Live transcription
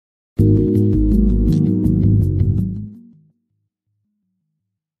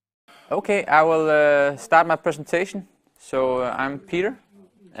Okay, I will start my presentation. So I'm Peter,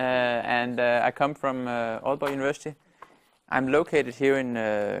 and I come from Aalborg University. I'm located here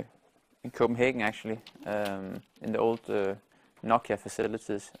in Copenhagen, actually, in the old Nokia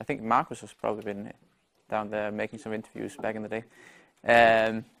facilities. I think Marcus has probably been down there making some interviews back in the day.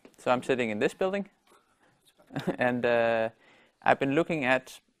 So I'm sitting in this building, and I've been looking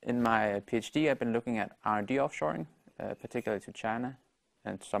at, in my PhD, I've been looking at R&D offshoring, particularly to China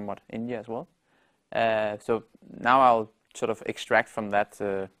and somewhat India as well. So now I'll sort of extract from that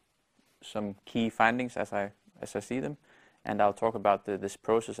some key findings as I see them, and I'll talk about this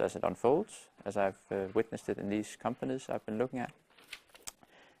process as it unfolds, as I've witnessed it in these companies I've been looking at.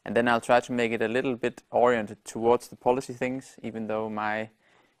 And then I'll try to make it a little bit oriented towards the policy things, even though my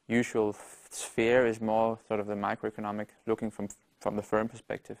usual sphere is more sort of the microeconomic, looking from the firm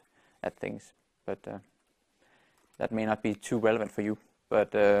perspective at things. But that may not be too relevant for you.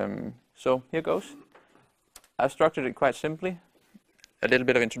 But so here goes. I've structured it quite simply. A little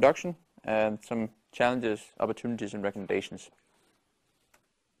bit of introduction and some challenges, opportunities, and recommendations.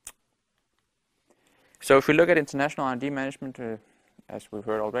 So if we look at international R&D management, as we've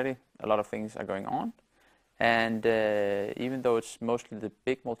heard already, a lot of things are going on. And even though it's mostly the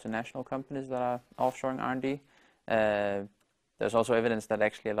big multinational companies that are offshoring R&D, there's also evidence that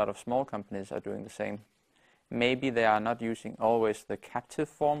actually a lot of small companies are doing the same. Maybe they are not using always the captive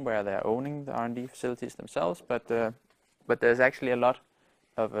form where they're owning the R&D facilities themselves, but there's actually a lot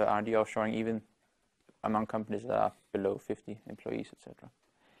of R&D offshoring even among companies that are below 50 employees, etc.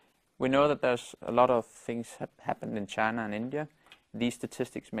 We know that there's a lot of things have happened in China and India. These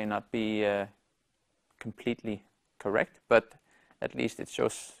statistics may not be completely correct, but at least it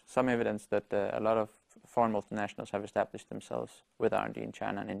shows some evidence that a lot of foreign multinationals have established themselves with R&D in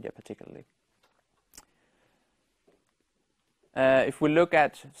China and India particularly. If we look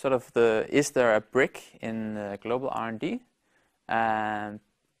at sort of is there a brick in global R&D?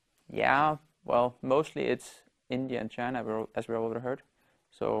 Yeah, well, mostly it's India and China, as we already heard.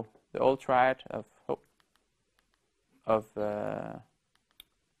 So the old triad of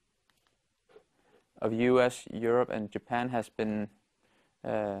US, Europe, and Japan has been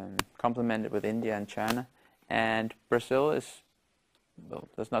complemented with India and China. And Brazil is, well,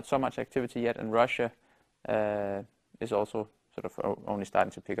 there's not so much activity yet, and Russia is also sort of only starting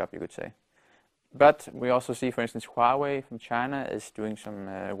to pick up, you could say. But we also see, for instance, Huawei from China is doing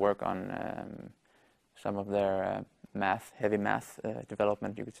some work on some of their heavy math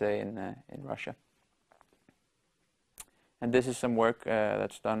development, you could say, in Russia. And this is some work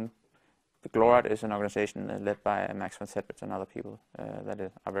that's done. The GLORAD is an organization led by Max von Sedwitz and other people that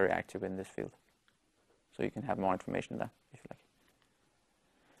are very active in this field. So you can have more information there if you like.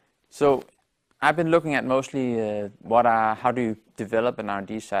 So I've been looking at mostly how do you develop an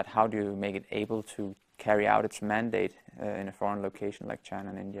R&D site, how do you make it able to carry out its mandate in a foreign location like China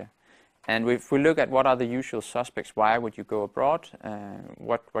and India. And if we look at what are the usual suspects, why would you go abroad,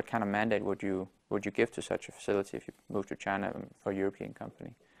 what kind of mandate would you give to such a facility if you move to China for a European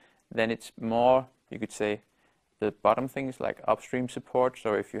company, then it's more, you could say, the bottom things like upstream support.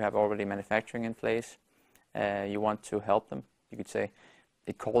 So if you have already manufacturing in place, you want to help them, you could say.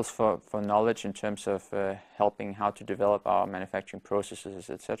 It calls for knowledge in terms of helping how to develop our manufacturing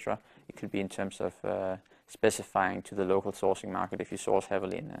processes, etc. It could be in terms of specifying to the local sourcing market if you source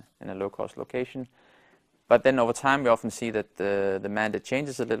heavily in a low-cost location. But then over time we often see that the mandate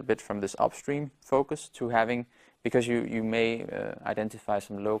changes a little bit from this upstream focus to having, because you may identify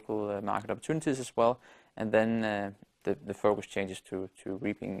some local market opportunities as well, and then the focus changes to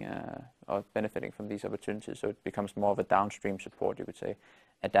reaping or benefiting from these opportunities. So it becomes more of a downstream support, you could say,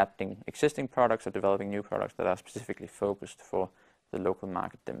 adapting existing products or developing new products that are specifically focused for the local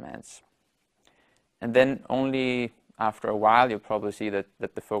market demands. And then only after a while you'll probably see that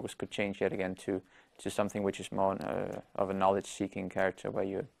the focus could change yet again to something which is more of a knowledge-seeking character, where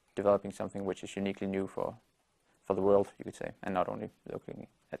you're developing something which is uniquely new for the world, you could say, and not only looking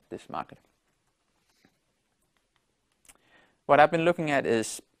at this market. What I've been looking at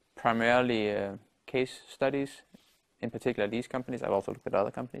is primarily case studies, in particular these companies. I've also looked at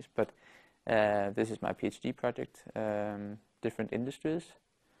other companies, but this is my PhD project, different industries.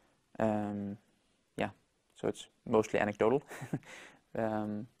 Yeah, so it's mostly anecdotal.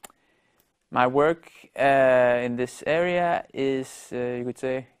 My work in this area is, you could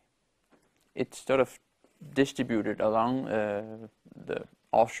say, it's sort of distributed along the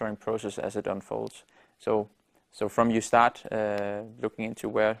offshoring process as it unfolds. So from you start looking into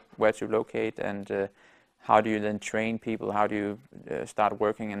where to locate and how do you then train people, how do you start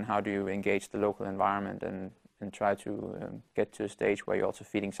working, and how do you engage the local environment, and and try to get to a stage where you're also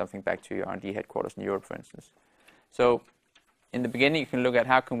feeding something back to your R&D headquarters in Europe, for instance. So in the beginning, you can look at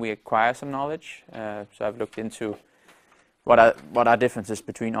how can we acquire some knowledge. So I've looked into what are differences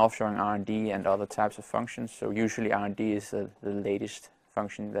between offshoring R&D and other types of functions. So usually R&D is the latest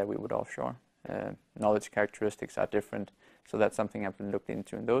function that we would offshore. Knowledge characteristics are different. So that's something I've been looked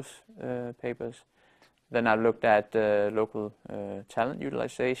into in those papers. Then I looked at local talent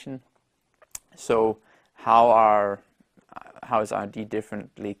utilization. So how is R&D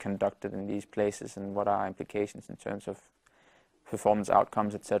differently conducted in these places, and what are implications in terms of performance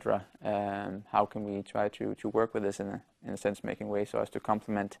outcomes, etc. How can we try to work with this in a sense-making way so as to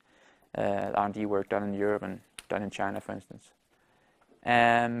complement R&D work done in Europe and done in China, for instance.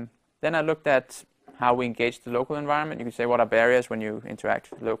 Then I looked at how we engage the local environment. You could say, what are barriers when you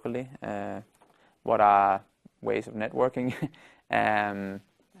interact locally? What are ways of networking?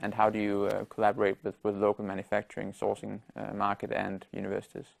 And how do you collaborate with local manufacturing, sourcing, market, and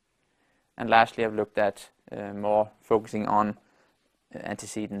universities? And lastly, I've looked at more focusing on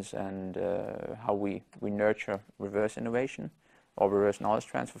antecedents and how we nurture reverse innovation or reverse knowledge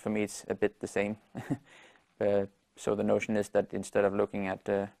transfer. For me, it's a bit the same. So the notion is that instead of looking at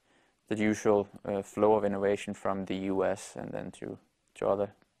the usual flow of innovation from the US and then to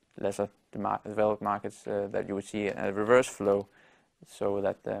other lesser developed markets, that you would see a reverse flow, so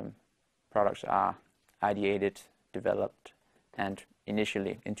that products are ideated, developed, and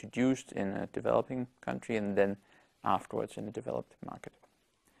initially introduced in a developing country and then afterwards in a developed market.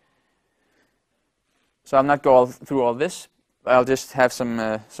 So I'll not go through all this. I'll just have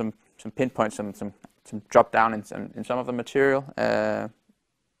some pinpoints, some drop down in some of the material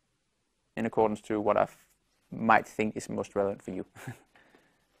in accordance to what I might think is most relevant for you.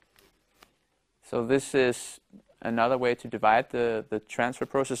 So this is another way to divide the transfer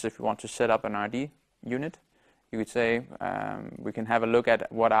process if you want to set up an R&D unit. You could say we can have a look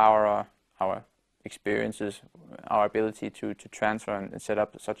at what our experiences, our ability to transfer and set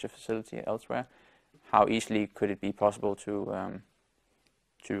up such a facility elsewhere. How easily could it be possible to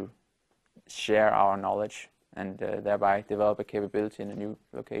share our knowledge and thereby develop a capability in a new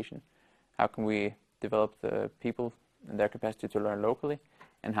location? How can we develop the people and their capacity to learn locally?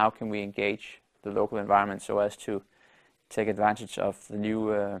 And how can we engage the local environment so as to take advantage of the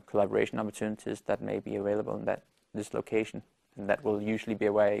new collaboration opportunities that may be available in this location? And that will usually be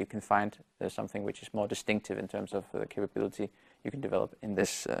where you can find something which is more distinctive in terms of the capability you can develop in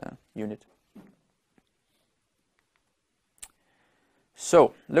this unit.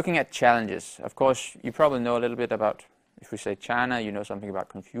 So, looking at challenges, of course, you probably know a little bit about, if we say China, you know something about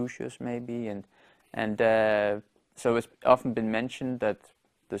Confucius maybe, and so it's often been mentioned that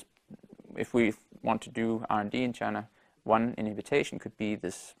if we want to do R&D in China, one invitation could be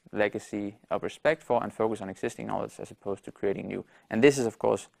this legacy of respect for and focus on existing knowledge as opposed to creating new. And this is, of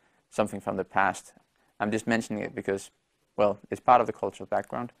course, something from the past. I'm just mentioning it because, well, it's part of the cultural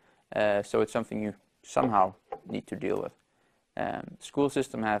background, so it's something you somehow need to deal with. School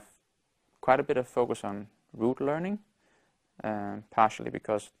system have quite a bit of focus on rote learning, partially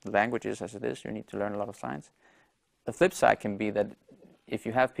because the language is as it is, you need to learn a lot of science. The flip side can be that if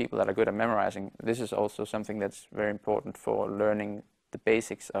you have people that are good at memorizing, this is also something that's very important for learning the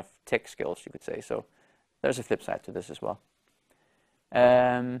basics of tech skills, you could say. So there's a flip side to this as well.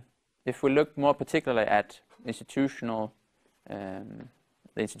 If we look more particularly at the institutional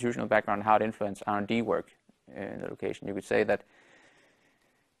background, how it influences R&D work in the location, you could say that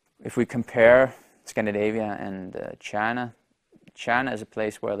if we compare Scandinavia and China is a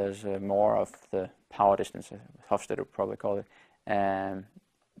place where there's more of the power distance, Hofstede would probably call it. The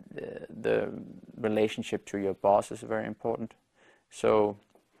relationship to your boss is very important. So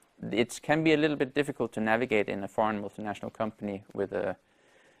it can be a little bit difficult to navigate in a foreign multinational company with a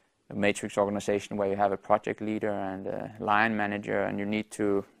matrix organization where you have a project leader and a line manager, and you need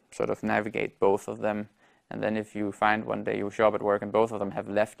to sort of navigate both of them. And then if you find one day you show up at work and both of them have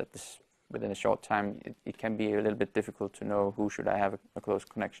left within a short time, it can be a little bit difficult to know who should I have a close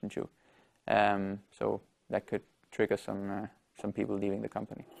connection to. So that could trigger some people leaving the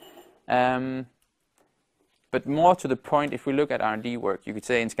company. But more to the point, if we look at R&D work, you could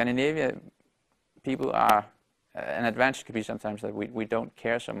say in Scandinavia, people are, an advantage could be sometimes that we don't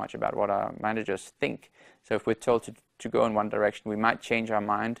care so much about what our managers think. So if we're told to go in one direction, we might change our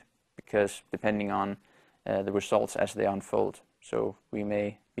mind because depending on the results as they unfold. So we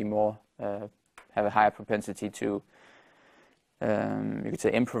may be more, have a higher propensity to, you could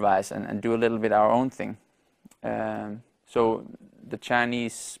say, improvise and do a little bit our own thing. So the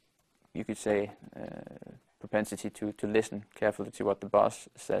Chinese, you could say, propensity to listen carefully to what the boss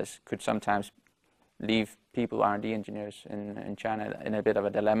says could sometimes leave people, R&D engineers in China, in a bit of a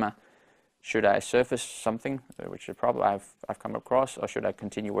dilemma. Should I surface something, which is a problem I've come across, or should I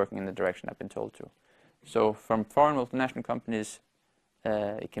continue working in the direction I've been told to? So from foreign multinational companies,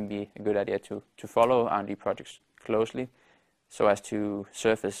 it can be a good idea to follow R&D projects closely, so as to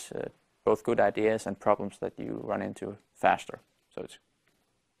surface both good ideas and problems that you run into faster. So it's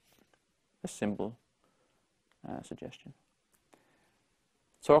a simple suggestion.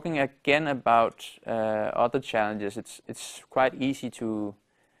 Talking again about other challenges, it's quite easy to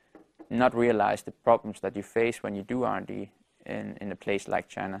not realize the problems that you face when you do R&D in a place like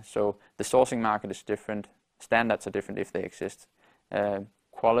China. So the sourcing market is different, standards are different if they exist.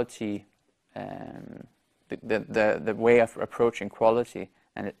 Quality, the way of approaching quality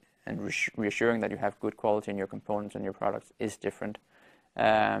and reassuring that you have good quality in your components and your products is different.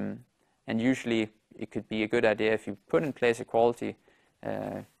 And usually it could be a good idea if you put in place a quality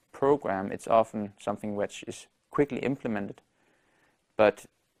program. It's often something which is quickly implemented, but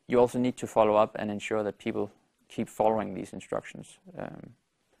you also need to follow up and ensure that people keep following these instructions.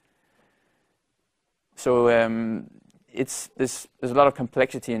 There's a lot of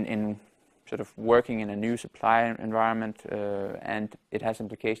complexity in sort of working in a new supply environment, and it has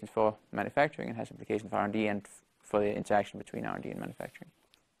implications for manufacturing, it has implications for R&D, and for the interaction between R&D and manufacturing.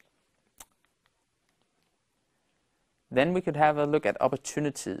 Then we could have a look at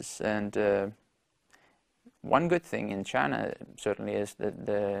opportunities, and one good thing in China certainly is that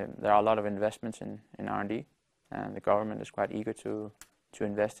there are a lot of investments in R&D, and the government is quite eager to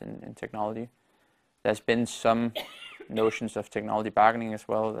invest in technology. There's been some notions of technology bargaining as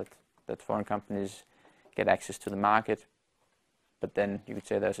well, that foreign companies get access to the market, but then you could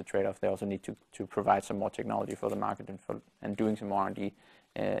say there's a trade-off. They also need to provide some more technology for the market and doing some more R&D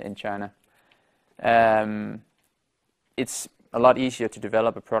in China. It's a lot easier to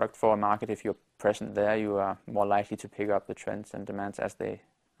develop a product for a market if you're present there. You are more likely to pick up the trends and demands as they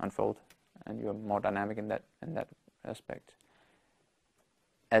unfold, and you're more dynamic in that aspect.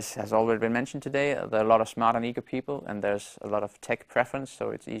 As has already been mentioned today, there are a lot of smart and eager people, and there's a lot of tech preference, so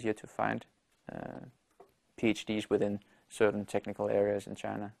it's easier to find PhDs within certain technical areas in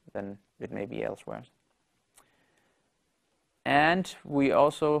China than it may be elsewhere. And we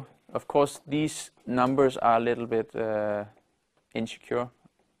also, of course, these numbers are a little bit insecure.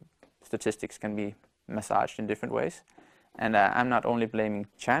 Statistics can be massaged in different ways, and I'm not only blaming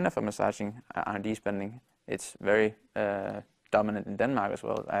China for massaging R&D spending. It's very dominant in Denmark as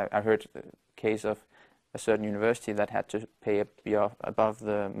well. I heard the case of a certain university that had to pay above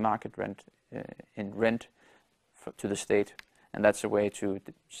the market rent in rent to the state, and that's a way to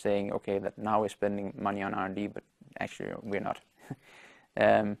saying, okay, that now we're spending money on R&D, but actually we're not.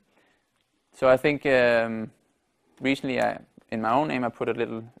 So I think recently in my own name I put a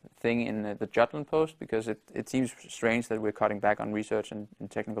little thing in the Jutland post, because it seems strange that we're cutting back on research and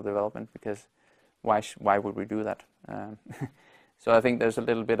technical development, because why would we do that? So I think there's a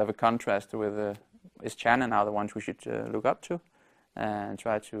little bit of a contrast with is China now the ones we should look up to and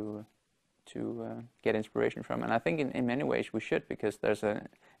try to get inspiration from? And I think in many ways we should, because there's an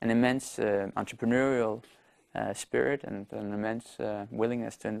immense entrepreneurial spirit and an immense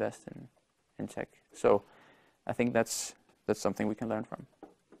willingness to invest in tech. So I think that's something we can learn from.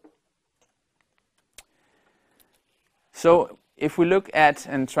 So if we look at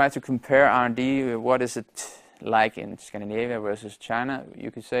and try to compare R&D, what is it like in Scandinavia versus China?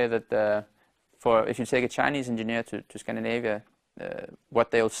 You could say that if you take a Chinese engineer to Scandinavia,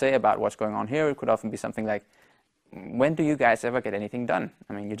 what they'll say about what's going on here, it could often be something like, when do you guys ever get anything done?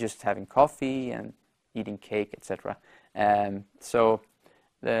 I mean, you're just having coffee and eating cake, etc. So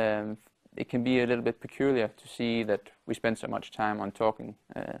it can be a little bit peculiar to see that we spend so much time on talking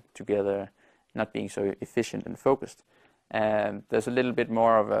together, not being so efficient and focused. There's a little bit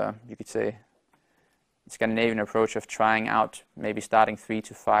more of a, you could say, Scandinavian approach of trying out, maybe starting 3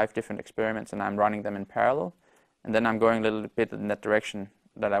 to 5 different experiments, and I'm running them in parallel, and then I'm going a little bit in that direction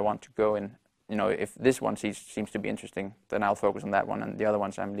that I want to go in. You know, if this one seems to be interesting, then I'll focus on that one, and the other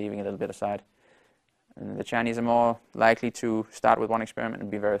ones I'm leaving a little bit aside. And the Chinese are more likely to start with one experiment and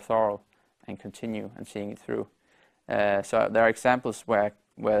be very thorough and continue and seeing it through. So there are examples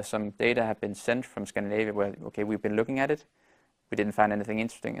where some data have been sent from Scandinavia where, okay, we've been looking at it, we didn't find anything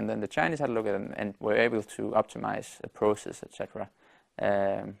interesting, and then the Chinese had a look at it and were able to optimize a process, etc.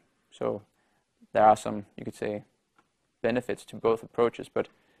 So there are some, you could say, benefits to both approaches, but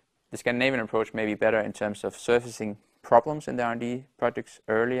the Scandinavian approach may be better in terms of surfacing problems in the R&D projects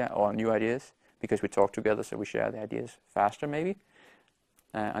earlier, or new ideas, because we talk together, so we share the ideas faster maybe.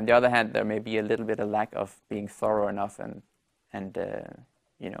 On the other hand, there may be a little bit of lack of being thorough enough and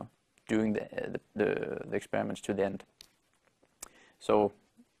you know, doing the experiments to the end. So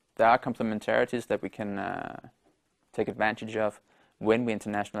there are complementarities that we can take advantage of when we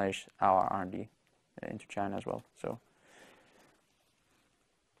internationalize our R&D into China as well. So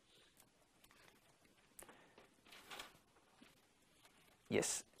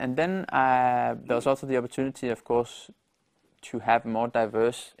yes, and then there's also the opportunity, of course, to have more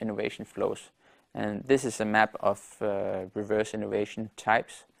diverse innovation flows. And this is a map of reverse innovation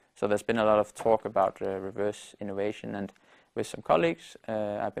types. So there's been a lot of talk about reverse innovation, and with some colleagues,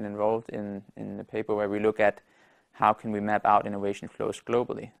 I've been involved in a paper where we look at how can we map out innovation flows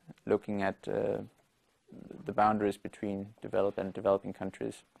globally, looking at the boundaries between developed and developing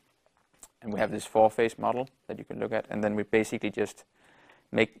countries. And we have this 4-phase model that you can look at, and then we basically just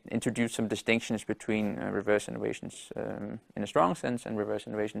introduce some distinctions between reverse innovations in a strong sense and reverse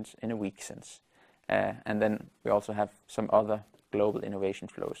innovations in a weak sense. And then we also have some other global innovation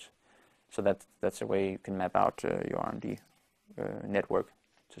flows. So that's a way you can map out your R&D network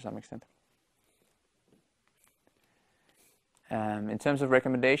to some extent. In terms of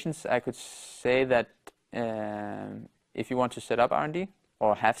recommendations, I could say that if you want to set up R&D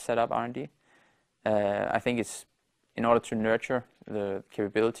or have set up R&D, I think it's in order to nurture the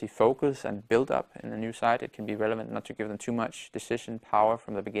capability focus and build up in a new site, it can be relevant not to give them too much decision power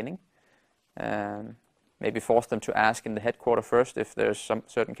from the beginning. Maybe force them to ask in the headquarters first if there's some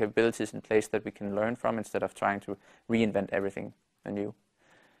certain capabilities in place that we can learn from instead of trying to reinvent everything anew.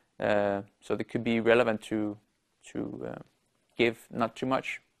 So it could be relevant to give not too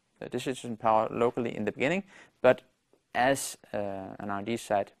much decision power locally in the beginning, but as an R&D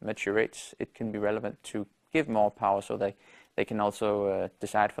site maturates, it can be relevant to give more power so they can also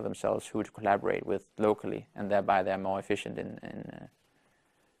decide for themselves who to collaborate with locally, and thereby they're more efficient in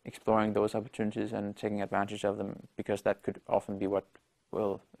exploring those opportunities and taking advantage of them, because that could often be what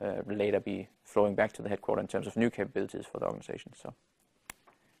will later be flowing back to the headquarters in terms of new capabilities for the organization. So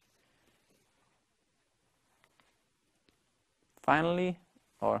finally,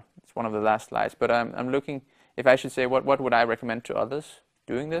 or it's one of the last slides, but I'm looking, if I should say what would I recommend to others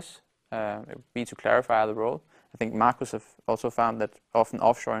doing this, it would be to clarify the role. I think Marcus have also found that often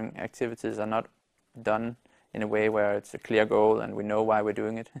offshoring activities are not done in a way where it's a clear goal and we know why we're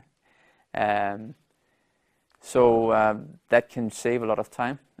doing it. So that can save a lot of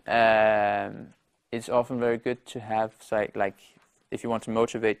time. It's often very good to have, like, if you want to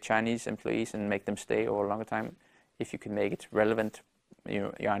motivate Chinese employees and make them stay over a longer time, if you can make it relevant,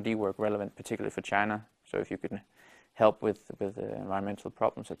 your R&D work relevant, particularly for China. So if you can help with environmental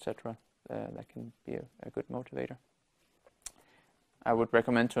problems, etc., that can be a good motivator. I would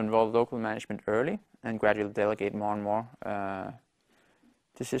recommend to involve local management early and gradually delegate more and more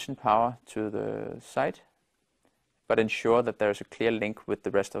decision power to the site, but ensure that there's a clear link with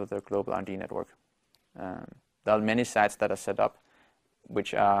the rest of the global R&D network. There are many sites that are set up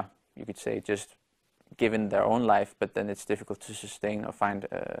which are, you could say, just given their own life, but then it's difficult to sustain or find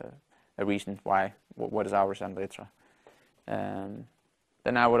a reason why, what is our raison d'etre.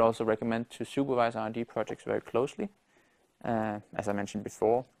 Then I would also recommend to supervise R&D projects very closely. As I mentioned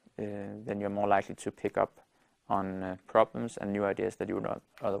before, then you're more likely to pick up on problems and new ideas that you would not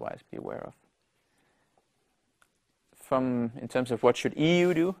otherwise be aware of. In terms of what should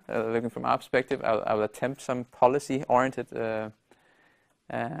EU do, looking from our perspective, I'll attempt some policy-oriented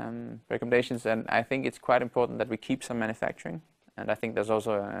recommendations, and I think it's quite important that we keep some manufacturing, and I think there's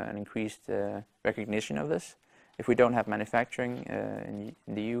also an increased recognition of this. If we don't have manufacturing in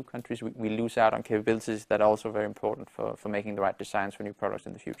the EU countries, we lose out on capabilities that are also very important for making the right designs for new products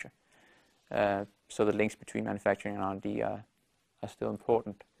in the future. So the links between manufacturing and R&D are still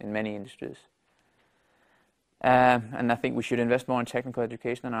important in many industries. And I think we should invest more in technical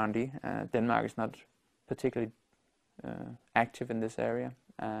education and R&D. Denmark is not particularly active in this area.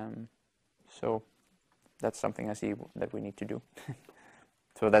 So that's something I see that we need to do.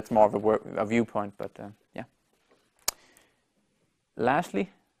 So that's more of a viewpoint, but yeah. Lastly,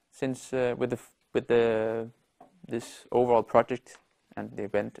 since with this overall project and the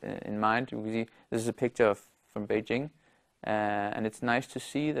event in mind, we see this is a picture from Beijing, and it's nice to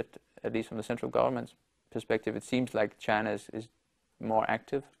see that, at least from the central government's perspective, it seems like China is more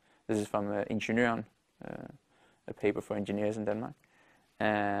active. This is from Ingeniøren, a paper for engineers in Denmark,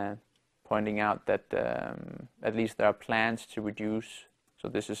 pointing out that at least there are plans to reduce. So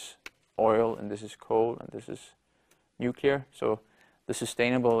this is oil, and this is coal, and this is nuclear. So the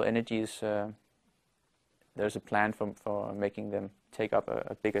sustainable energies, there's a plan for making them take up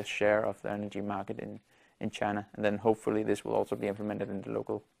a bigger share of the energy market in China, and then hopefully this will also be implemented in the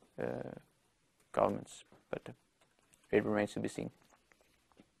local governments, but it remains to be seen.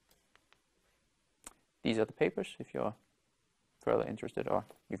 these are the papers if you're further interested, or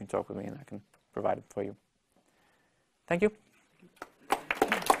you can talk with me and I can provide it for you. Thank you.